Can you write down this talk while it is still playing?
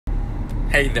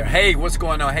Hey there. Hey, what's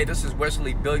going on? Hey, this is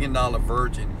Wesley, $1 Billion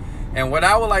Virgin. And what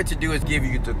I would like to do is give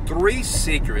you the 3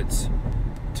 secrets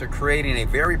to creating a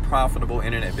very profitable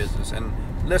internet business. And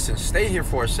listen, stay here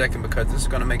for a second because this is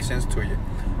going to make sense to you.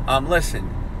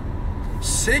 Listen,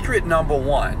 secret number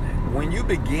 1, when you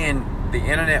begin the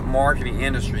internet marketing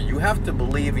industry, you have to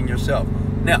believe in yourself.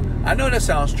 Now, I know that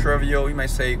sounds trivial. You may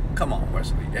say, come on,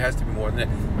 Wesley, it has to be more than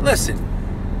that.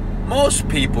 Listen, most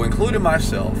people, including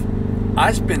myself,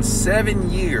 I spent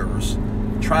 7 years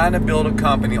trying to build a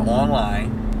company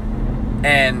online,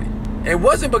 and it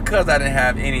wasn't because I didn't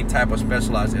have any type of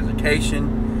specialized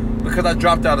education, because I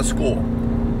dropped out of school.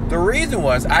 The reason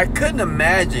was I couldn't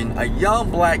imagine a young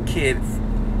black kid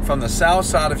from the south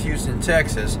side of Houston,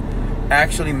 Texas,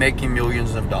 actually making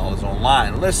millions of dollars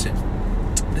online. Listen,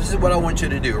 this is what I want you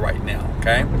to do right now,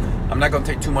 okay? I'm not going to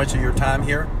take too much of your time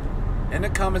here. In the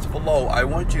comments below, I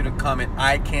want you to comment,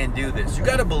 I can do this. You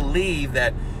got to believe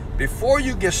that before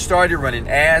you get started running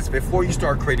ads, before you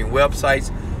start creating websites,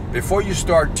 before you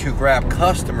start to grab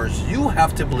customers, you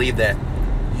have to believe that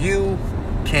you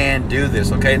can do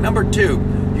this, okay? Number 2,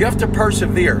 you have to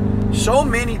persevere. So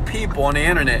many people on the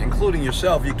internet, including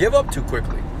yourself, you give up too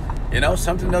quickly. You know,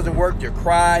 something doesn't work, you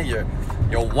cry, you're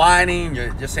whining,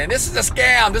 you're saying, this is a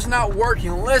scam, this is not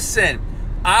working. Listen.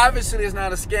 Obviously, it's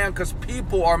not a scam because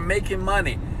people are making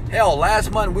money. Hell,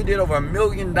 last month we did over $1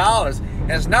 million.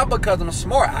 And it's not because I'm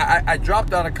smart. I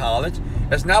dropped out of college.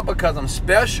 It's not because I'm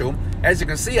special. As you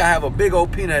can see, I have a big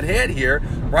old peanut head here,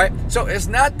 right? So it's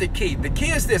not the key. The key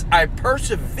is this. I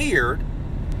persevered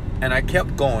and I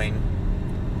kept going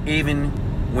even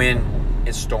when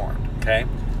it stormed, okay?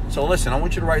 So listen, I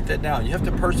want you to write that down. You have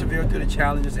to persevere through the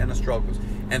challenges and the struggles.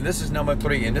 And this is number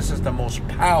 3, and this is the most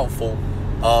powerful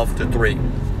of the 3.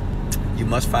 You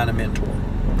must find a mentor.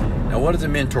 Now, what is a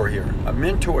mentor here? A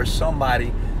mentor is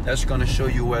somebody that's going to show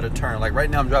you where to turn. Like right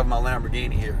now, I'm driving my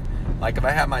Lamborghini here. Like if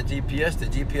I have my GPS, the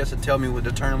GPS will tell me where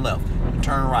to turn left, to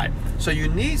turn right. So you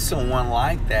need someone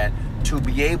like that to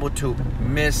be able to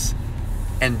miss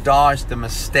and dodge the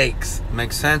mistakes.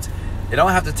 Make sense? It don't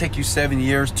have to take you 7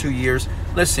 years, 2 years.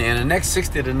 Listen, in the next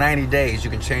 60 to 90 days, you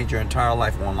can change your entire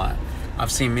life online.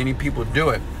 I've seen many people do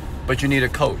it, but you need a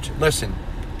coach. Listen.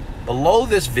 Below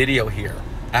this video here,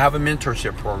 I have a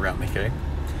mentorship program, okay?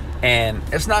 And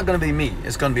it's not going to be me.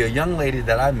 It's going to be a young lady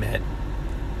that I met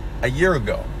a year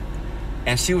ago.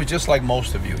 And she was just like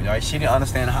most of you, right? She didn't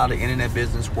understand how the internet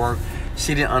business worked.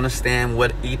 She didn't understand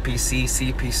what EPC,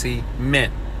 CPC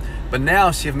meant. But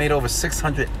now she's made over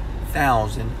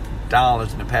 $600,000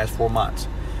 in the past 4 months.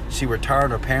 She retired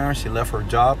her parents. She left her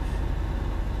job.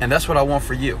 And that's what I want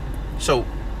for you. So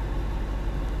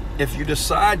if you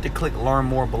decide to click learn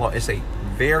more below, it's a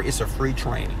free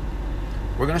training.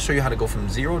 We're going to show you how to go from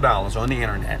 $0 on the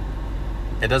internet.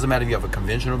 It doesn't matter if you have a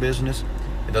conventional business.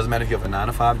 It doesn't matter if you have a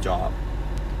 9-to-5 job.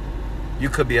 You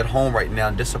could be at home right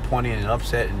now disappointed and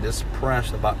upset and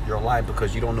depressed about your life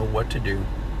because you don't know what to do.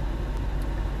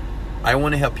 I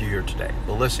want to help you here today.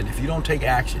 But listen, if you don't take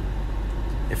action,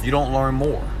 if you don't learn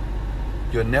more,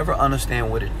 you'll never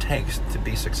understand what it takes to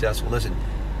be successful. Listen,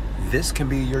 this can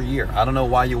be your year. I don't know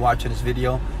why you're watching this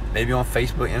video. Maybe on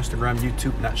Facebook, Instagram,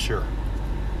 YouTube, not sure.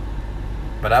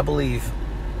 But I believe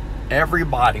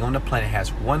everybody on the planet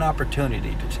has one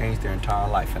opportunity to change their entire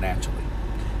life financially.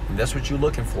 And that's what you're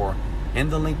looking for. In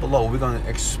the link below, we're going to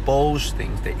expose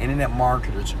things that internet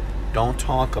marketers don't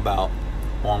talk about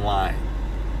online.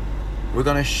 We're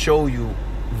going to show you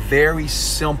very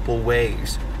simple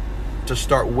ways to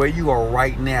start where you are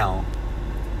right now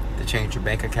to change your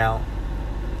bank account.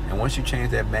 And once you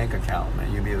change that bank account,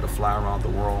 man, you'll be able to fly around the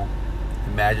world.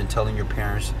 Imagine telling your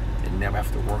parents they never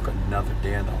have to work another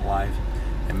day in their life.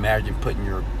 Imagine putting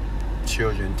your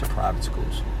children into private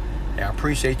schools. And I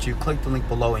appreciate you. Click the link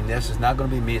below. And this is not going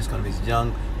to be me. It's going to be this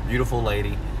young, beautiful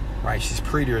lady. Right? She's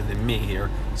prettier than me here.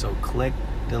 So click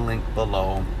the link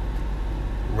below.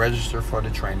 Register for the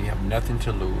training. You have nothing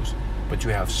to lose, but you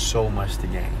have so much to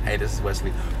gain. Hey, this is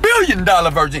Wesley, $1 Billion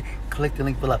Virgin. Click the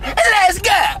link below. And let's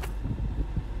go!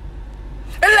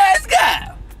 Let's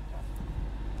go!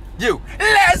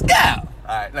 Let's go!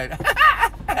 All right, later.